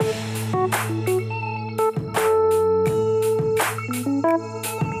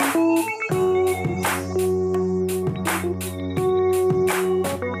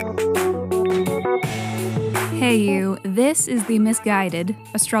the Misguided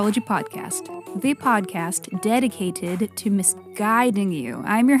Astrology Podcast, the podcast dedicated to misguiding you.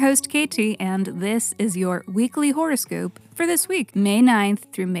 I'm your host, Katie, and this is your weekly horoscope for this week, May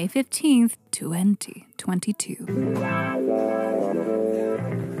 9th through May 15th, 2022.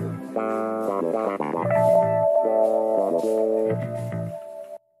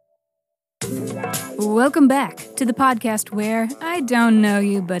 Welcome back to the podcast where I don't know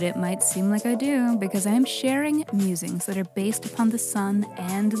you, but it might seem like I do, because I am sharing musings that are based upon the sun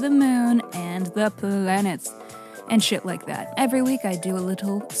and the moon and the planets and shit like that. Every week I do a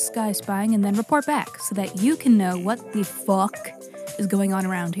little sky spying and then report back so that you can know what the fuck is going on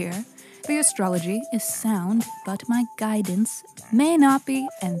around here. The astrology is sound, but my guidance may not be,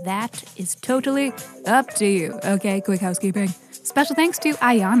 and that is totally up to you. Okay, quick housekeeping. Special thanks to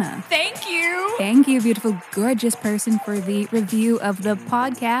Ayana. Thank you. Thank you, beautiful, gorgeous person, for the review of the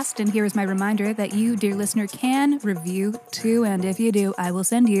podcast. And here is my reminder that you, dear listener, can review too. And if you do, I will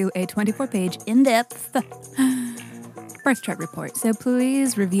send you a 24-page in-depth birth chart report. So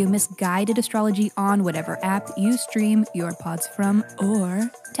please review Misguided Astrology on whatever app you stream your pods from, or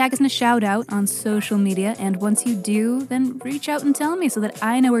tag us in a shout out on social media. And once you do, then reach out and tell me so that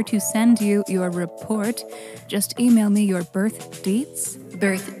I know where to send you your report. Just email me your birth dates,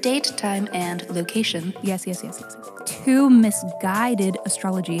 birth date, time, and location. Yes. To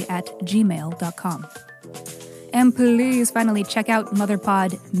misguidedastrology@gmail.com. And please finally check out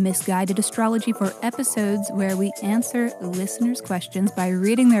MotherPod Misguided Astrology for episodes where we answer listeners' questions by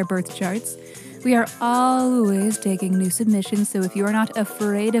reading their birth charts. We are always taking new submissions, so if you are not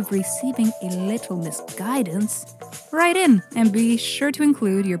afraid of receiving a little misguidance, write in and be sure to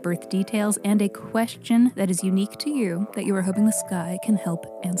include your birth details and a question that is unique to you that you are hoping the sky can help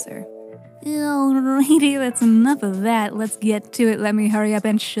answer. Alrighty, that's enough of that. Let's get to it. Let me hurry up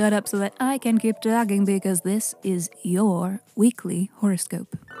and shut up so that I can keep talking, because this is your weekly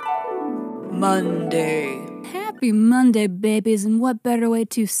horoscope. Monday. Happy Monday, babies, and what better way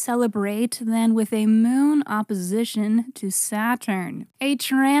to celebrate than with a moon opposition to Saturn? A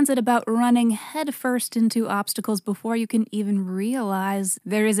transit about running headfirst into obstacles before you can even realize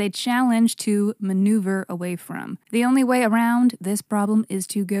there is a challenge to maneuver away from. The only way around this problem is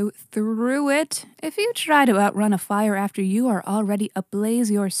to go through it. If you try to outrun a fire after you are already ablaze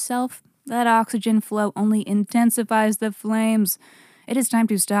yourself, that oxygen flow only intensifies the flames. It is time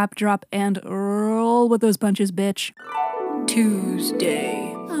to stop, drop, and roll with those punches, bitch.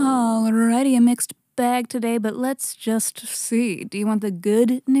 Tuesday. Alrighty, a mixed bag today, but let's just see. Do you want the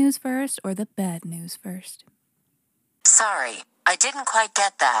good news first or the bad news first? Sorry, I didn't quite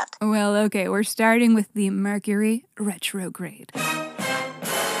get that. Well, okay, we're starting with the Mercury retrograde.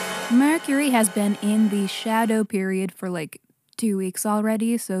 Mercury has been in the shadow period for 2 weeks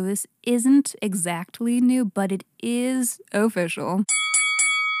already, so this isn't exactly new, but it is official.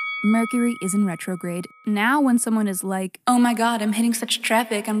 Mercury is in retrograde. Now when someone is like, oh my god, I'm hitting such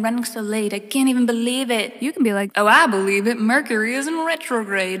traffic, I'm running so late, I can't even believe it, you can be like, oh, I believe it, Mercury is in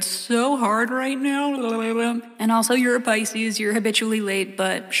retrograde so hard right now. And also you're a Pisces, you're habitually late,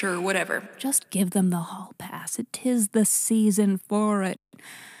 but sure, whatever. Just give them the hall pass. It is the season for it.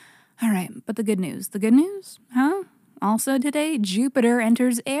 Alright, but the good news, huh? Also today, Jupiter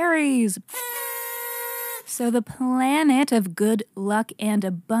enters Aries. So the planet of good luck and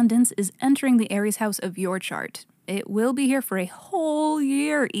abundance is entering the Aries house of your chart. It will be here for a whole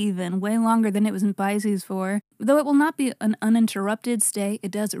year even, way longer than it was in Pisces for. Though it will not be an uninterrupted stay,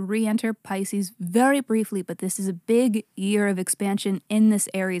 it does re-enter Pisces very briefly, but this is a big year of expansion in this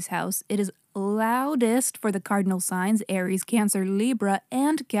Aries house. It is loudest for the cardinal signs, Aries, Cancer, Libra,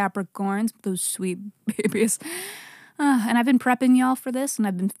 and Capricorns, those sweet babies. And I've been prepping y'all for this, and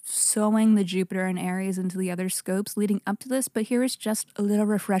I've been sewing the Jupiter and Aries into the other scopes leading up to this, but here is just a little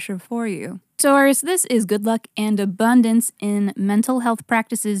refresher for you. Taurus, this is good luck and abundance in mental health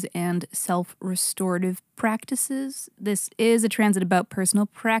practices and self-restorative practices. This is a transit about personal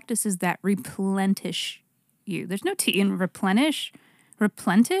practices that replenish you. There's no T in replenish.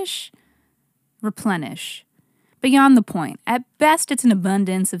 Replenish. Beyond the point. At best, it's an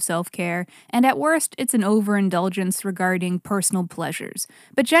abundance of self-care, and at worst, it's an overindulgence regarding personal pleasures.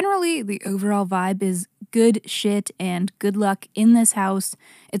 But generally, the overall vibe is good shit and good luck in this house.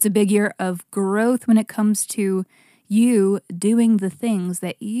 It's a big year of growth when it comes to you doing the things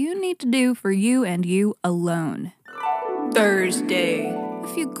that you need to do for you and you alone. Thursday. A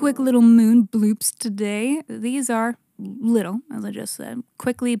few quick little moon bloops today. These are little, as I just said,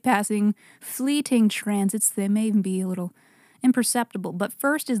 quickly passing, fleeting transits. They may even be a little imperceptible. But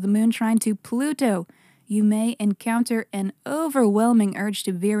first is the moon trine to Pluto. You may encounter an overwhelming urge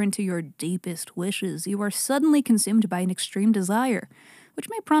to veer into your deepest wishes. You are suddenly consumed by an extreme desire, which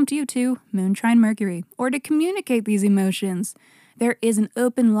may prompt you to moonshine Mercury, or to communicate these emotions. There is an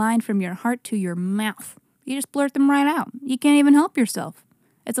open line from your heart to your mouth. You just blurt them right out. You can't even help yourself.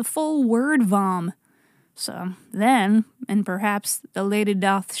 It's a full word vom. So then, and perhaps the lady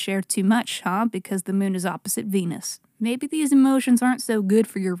doth share too much, because the moon is opposite Venus. Maybe these emotions aren't so good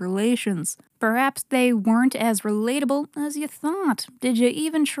for your relations. Perhaps they weren't as relatable as you thought. Did you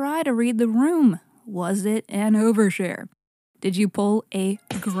even try to read the room? Was it an overshare? Did you pull a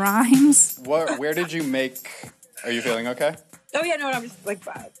Grimes? Where did you make... Are you feeling okay? Oh, yeah, no, I'm just like...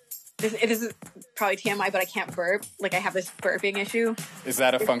 It is probably TMI, but I can't burp. Like, I have this burping issue. Is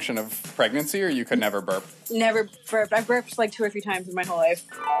that a function of pregnancy, or you could never burp? Never burped. I've burped like 2 or 3 times in my whole life.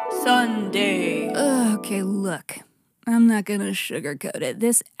 Sunday. Okay, look. I'm not gonna sugarcoat it.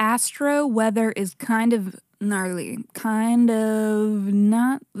 This astro weather is kind of gnarly. Kind of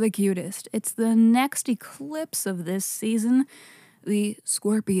not the cutest. It's the next eclipse of this season. The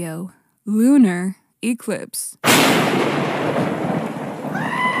Scorpio lunar eclipse.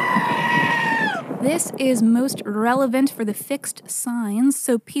 This is most relevant for the fixed signs,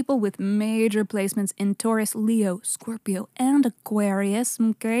 so people with major placements in Taurus, Leo, Scorpio, and Aquarius,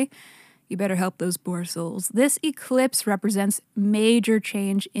 okay? You better help those poor souls. This eclipse represents major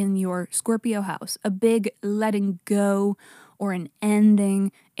change in your Scorpio house, a big letting go or an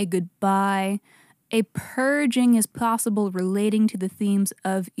ending, a goodbye. A purging is possible relating to the themes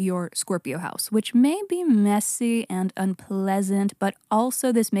of your Scorpio house, which may be messy and unpleasant, but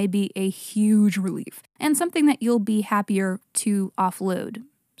also this may be a huge relief and something that you'll be happier to offload.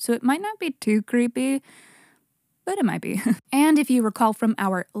 So it might not be too creepy, but it might be. And if you recall from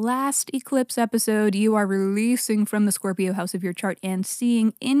our last eclipse episode, you are releasing from the Scorpio house of your chart and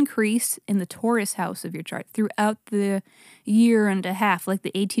seeing increase in the Taurus house of your chart throughout the year and a half, like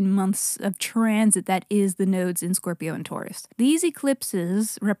the 18 months of transit that is the nodes in Scorpio and Taurus. These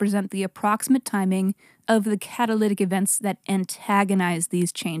eclipses represent the approximate timing of the catalytic events that antagonize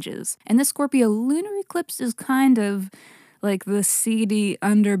these changes. And the Scorpio lunar eclipse is kind of like the seedy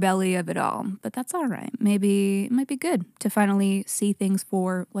underbelly of it all. But that's all right. Maybe it might be good to finally see things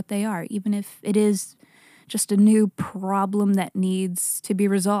for what they are, even if it is just a new problem that needs to be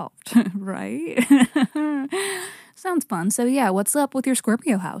resolved, right? Sounds fun. So yeah, what's up with your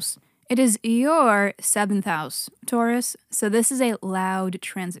Scorpio house? It is your 7th house, Taurus. So this is a loud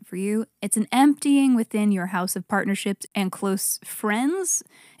transit for you. It's an emptying within your house of partnerships and close friends.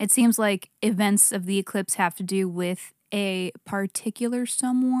 It seems like events of the eclipse have to do with a particular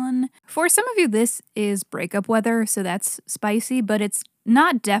someone. For some of you, this is breakup weather, so that's spicy, but it's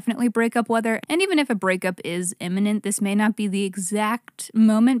not definitely breakup weather. And even if a breakup is imminent, this may not be the exact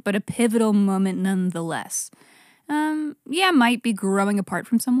moment, but a pivotal moment nonetheless. Might be growing apart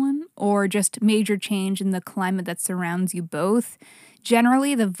from someone, or just major change in the climate that surrounds you both.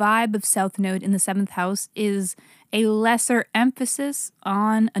 Generally, the vibe of South Node in the 7th house is a lesser emphasis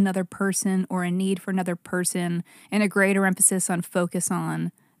on another person or a need for another person, and a greater emphasis on focus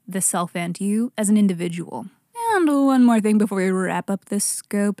on the self and you as an individual. And one more thing before we wrap up this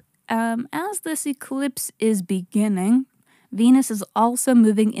scope. As this eclipse is beginning, Venus is also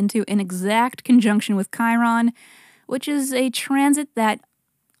moving into an exact conjunction with Chiron, which is a transit that,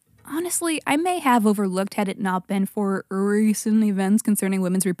 honestly, I may have overlooked had it not been for recent events concerning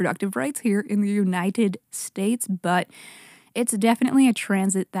women's reproductive rights here in the United States, but it's definitely a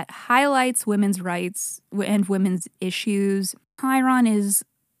transit that highlights women's rights and women's issues. Chiron is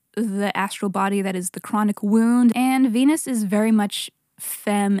the astral body that is the chronic wound, and Venus is very much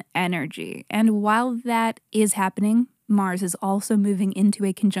femme energy. And while that is happening, Mars is also moving into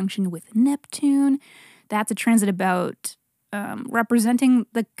a conjunction with Neptune. That's a transit about representing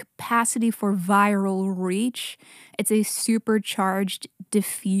the capacity for viral reach. It's a supercharged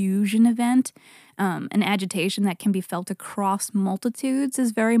diffusion event, an agitation that can be felt across multitudes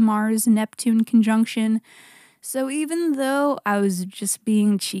is very Mars-Neptune conjunction. So even though I was just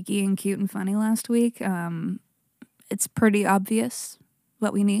being cheeky and cute and funny last week, it's pretty obvious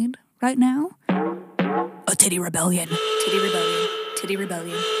what we need right now. A titty rebellion. Titty rebellion. Titty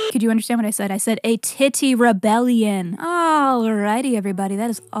rebellion. Could you understand what I said? I said a titty rebellion. Alrighty, everybody. That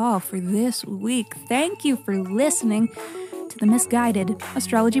is all for this week. Thank you for listening to the Misguided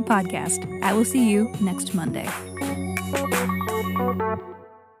Astrology Podcast. I will see you next Monday.